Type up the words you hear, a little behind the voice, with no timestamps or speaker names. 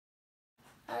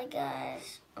Hi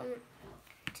guys,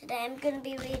 today I'm going to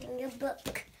be reading a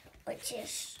book which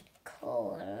is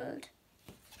called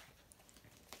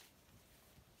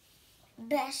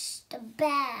Best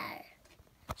Bear.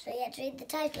 So you have to read the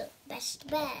title, Best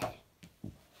Bear.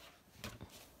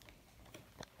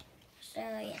 So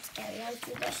let's carry on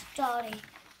to the story.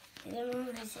 You're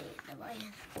going to see the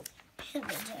lion and the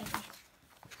turkey.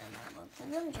 And I want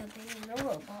them jumping in the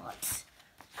robots.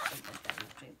 It's very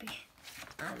creepy.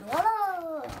 And voila!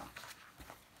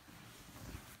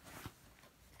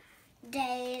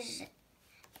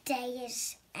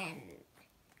 Day's end.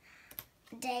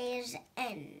 Day's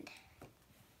end.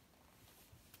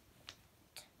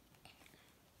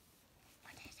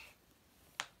 What is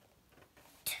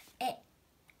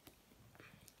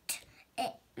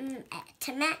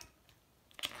it?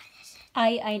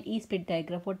 I and E split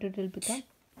diagram. What it will become?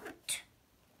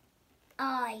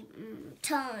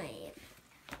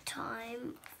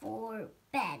 Time for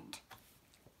bed.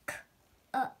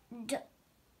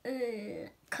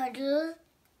 Cuddle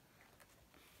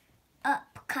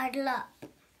up.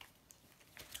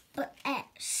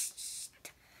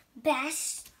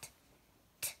 Best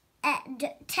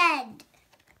Ted.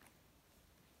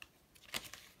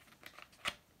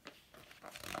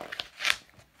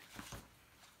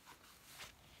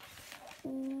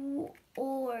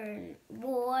 Worn.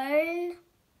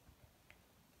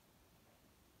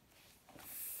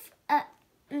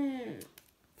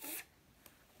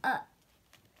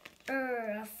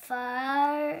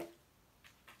 Far.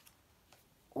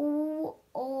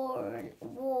 Worn.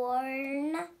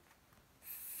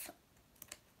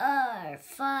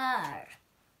 Far.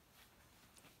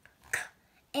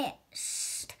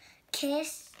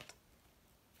 Kissed.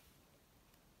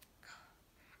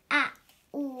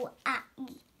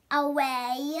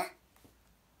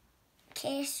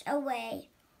 Away.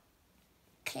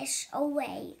 Kiss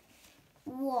away.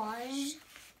 Was.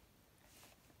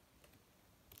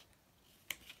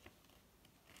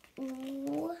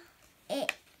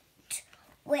 It.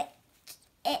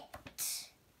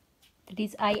 That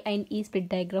is I and E split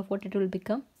diagram. What it will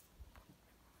become?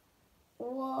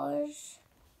 Was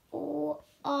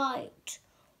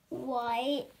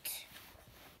white.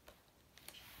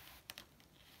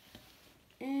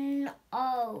 No,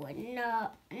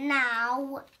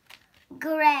 now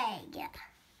gray.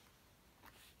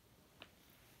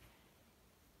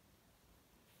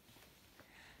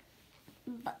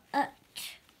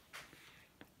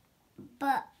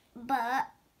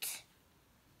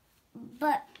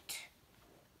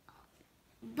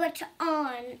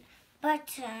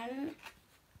 Button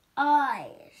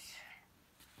eyes.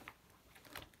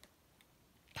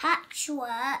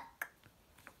 Patchwork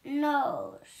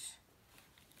nose.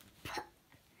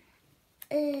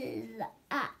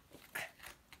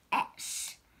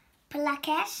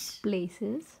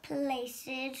 Places.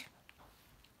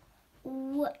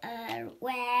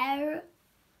 Where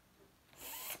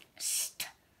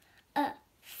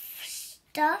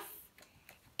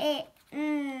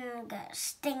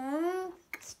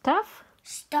stuff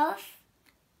stuff.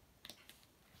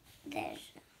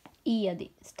 There's E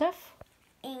adi stuff.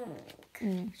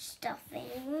 ink.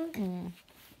 Stuffing.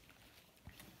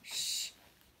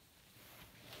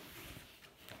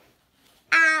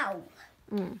 Ow.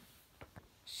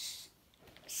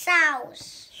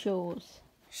 Souse. Shows.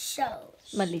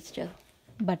 Shows.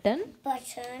 Button.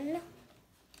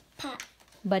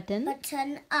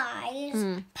 Button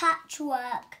eyes.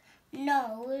 Patchwork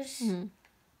nose.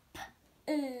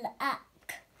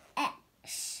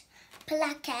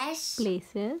 Plaques.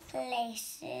 Places.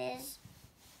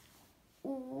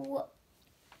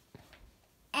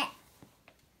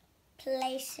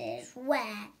 Places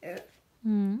where.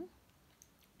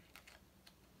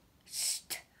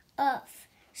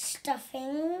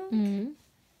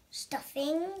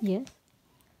 Stuffing. Yes.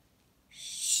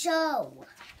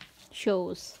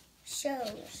 Shows.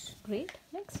 Great.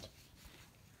 Next.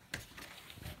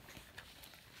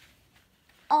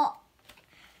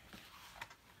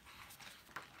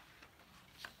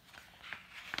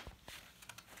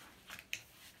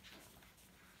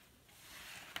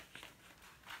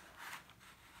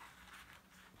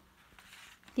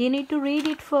 You need to read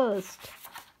it first.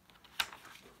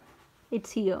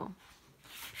 It's here.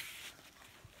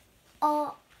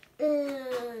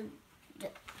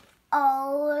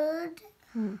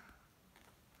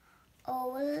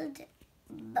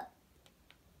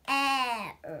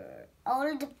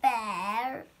 Old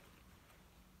bear.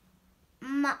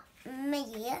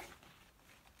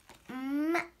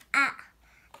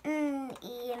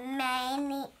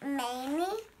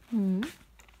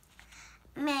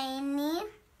 Many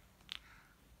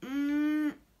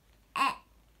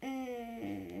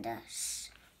and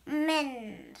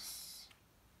men's.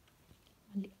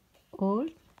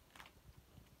 Old.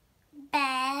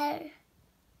 Bear.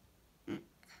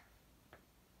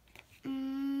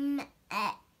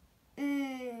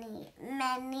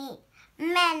 Many.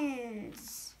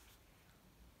 Men's.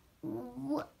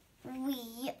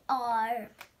 We are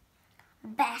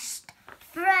best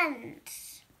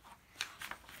friends.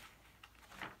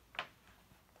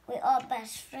 We are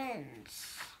best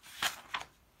friends.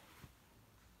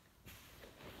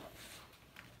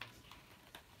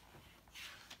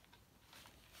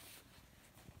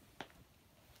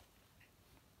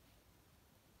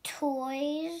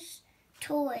 Toys,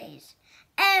 toys,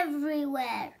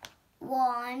 everywhere.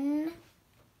 One.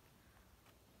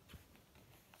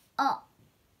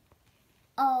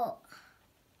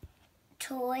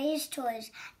 Toys,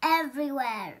 toys,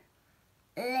 everywhere.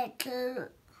 Little.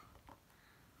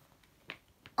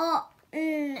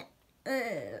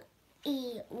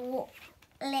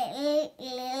 Lily.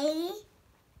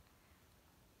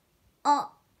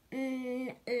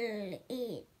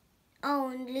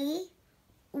 Only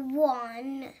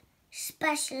one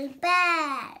special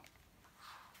bear.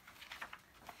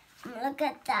 Look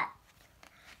at that.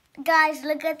 Guys,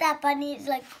 look at that bunny. It's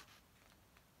like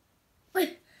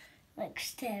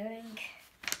staring.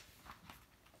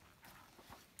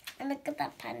 And look at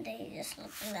that panda. He's just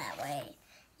looking that way.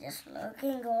 Just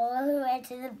looking all the way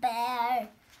to the bear.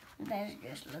 The bear's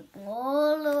just looking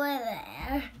all the way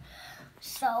there.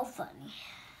 So funny.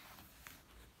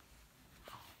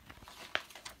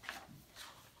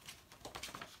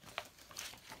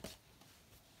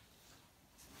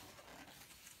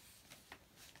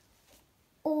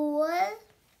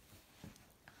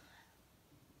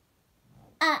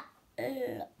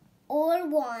 All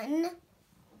one.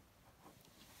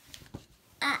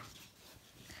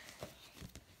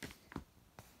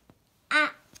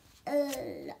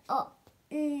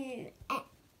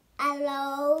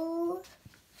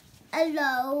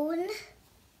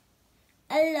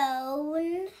 Alone.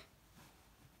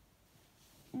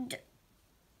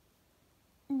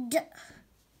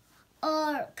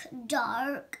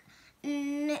 Dark.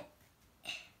 Night.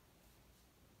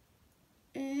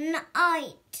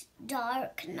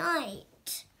 Dark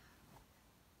night.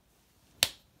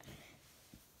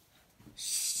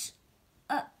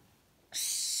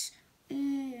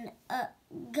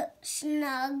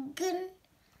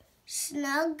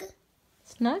 Snug.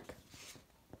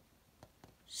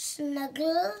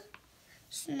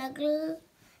 Snuggle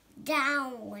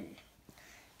down.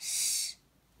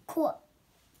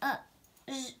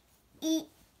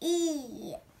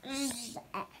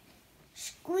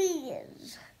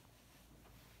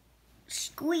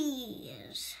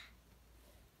 Squeeze.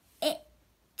 It.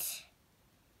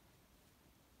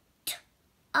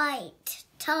 Tight.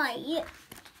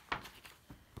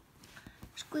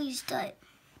 Squeeze tight.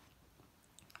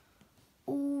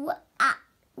 What?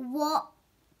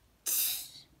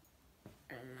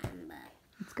 Remember.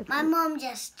 My mom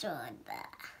just drawed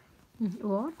that.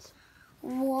 What?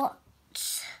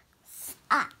 What's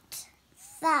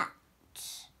that?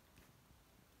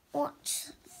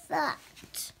 What's that?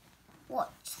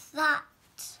 What's that?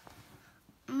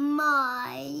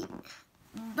 By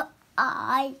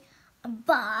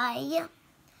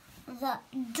the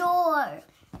door.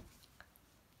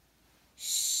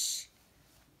 Shh.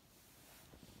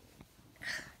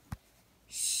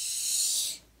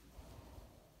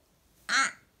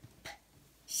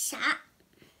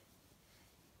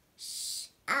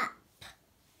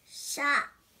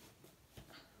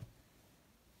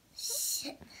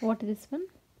 What is this one?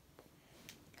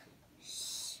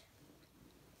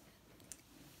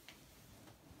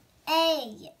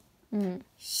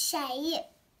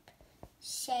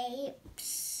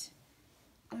 Shapes.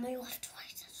 Am I left,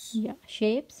 right? Yeah,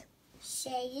 shapes.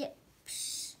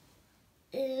 Shapes.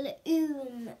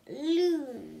 Loom.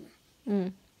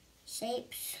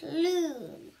 Shapes.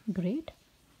 Loom. Great.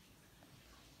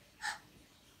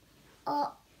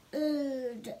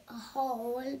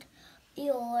 Hold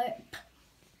your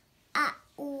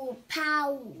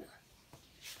pow.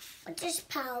 What does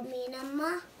pow mean,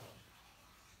 Emma?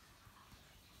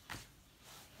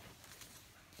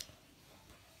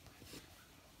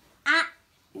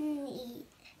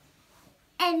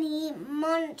 Any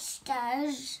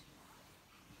monsters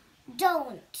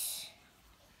don't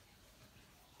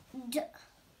dare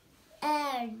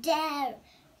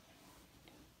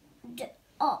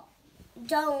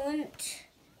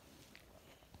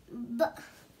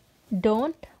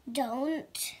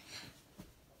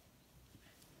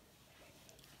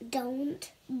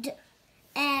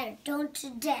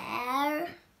don't dare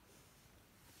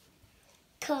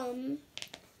come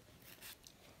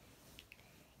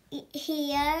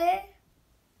Here.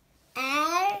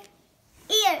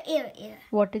 Ear.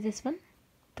 What is this one?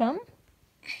 Come.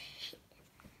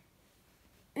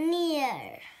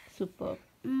 Near. Superb.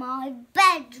 My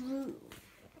bedroom.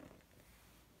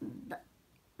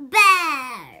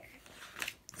 Bear.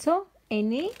 So,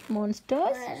 any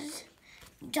monsters? Bears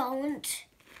don't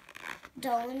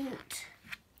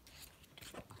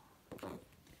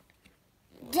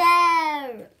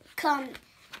dare come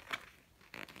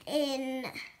in.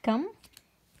 Come.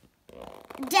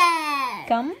 Dare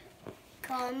Come.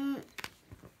 come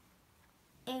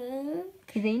in.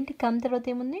 ఇదేంటి come తర్వాత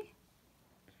ఏముంది?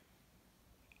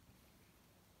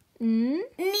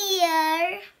 Near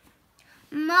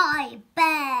my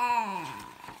bed.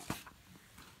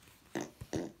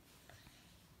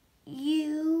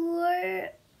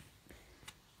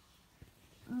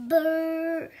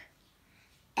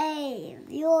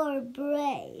 You're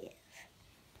brave.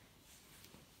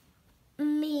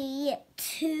 Me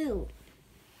too.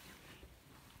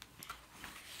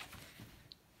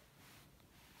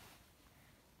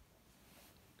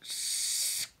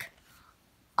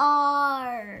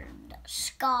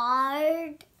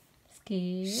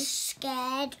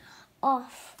 Scared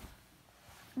of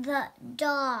the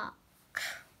dark.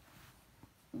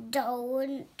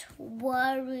 Don't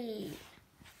worry.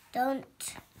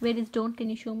 Where is don't? Can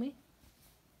you show me?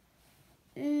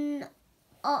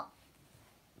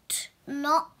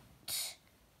 Not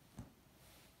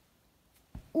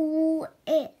who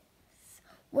is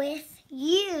with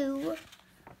you.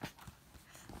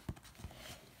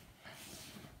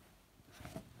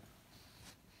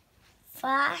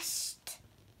 Fast.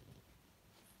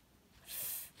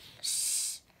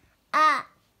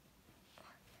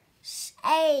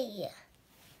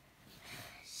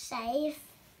 Safe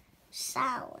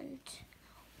sound.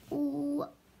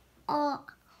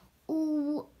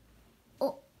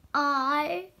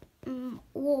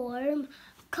 Warm,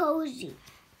 cozy.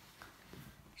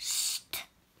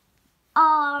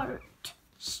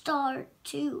 Start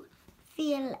to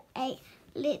feel a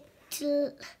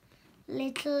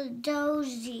little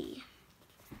dozy.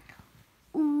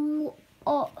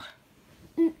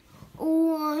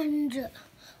 Wonder.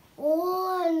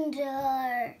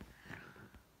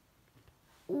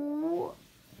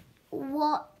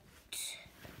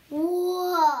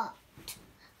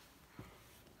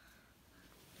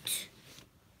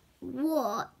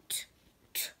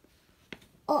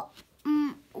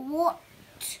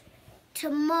 What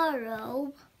tomorrow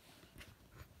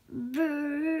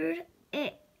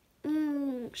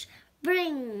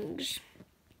brings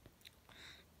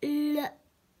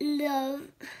love,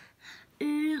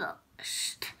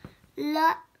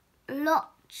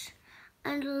 lots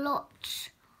and lots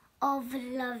of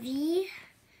lovely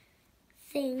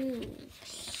things.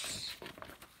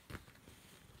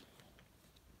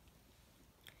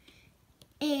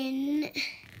 In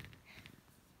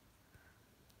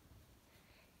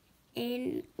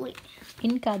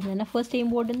కాదు నాన్న first ఏం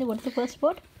word ఉంది? What is the first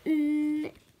word?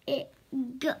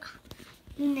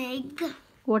 Neg.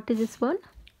 What is this word?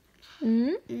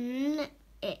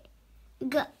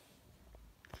 Neg.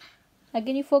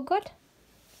 Again you forgot?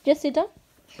 Just sit down.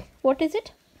 What is it?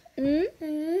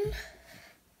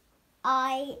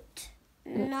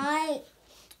 Night.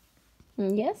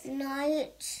 Yes.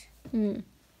 Night.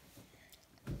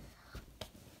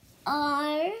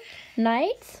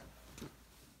 Nights.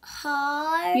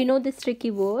 You know this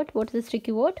tricky word. What is this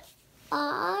tricky word?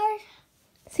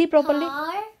 See properly.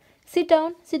 Sit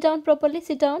down properly.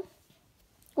 Sit down.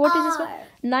 What is this word?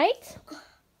 Nights.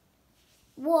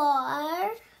 War.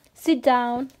 Sit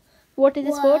down. What is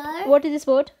this word? What is this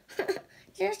word?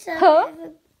 Just Huh?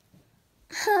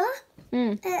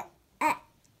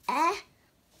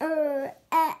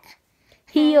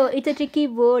 Here. It's a tricky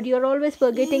word. You're always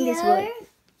forgetting this word.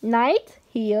 Nights.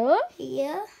 Here.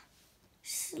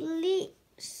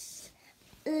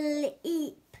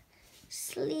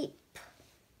 Sleep.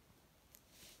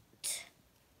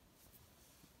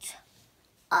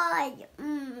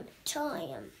 I'm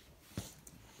tired.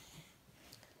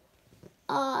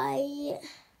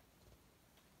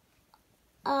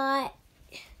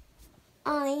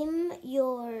 I'm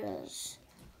yours.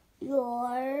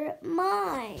 You're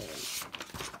mine.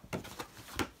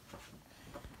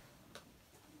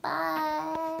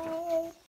 Bye.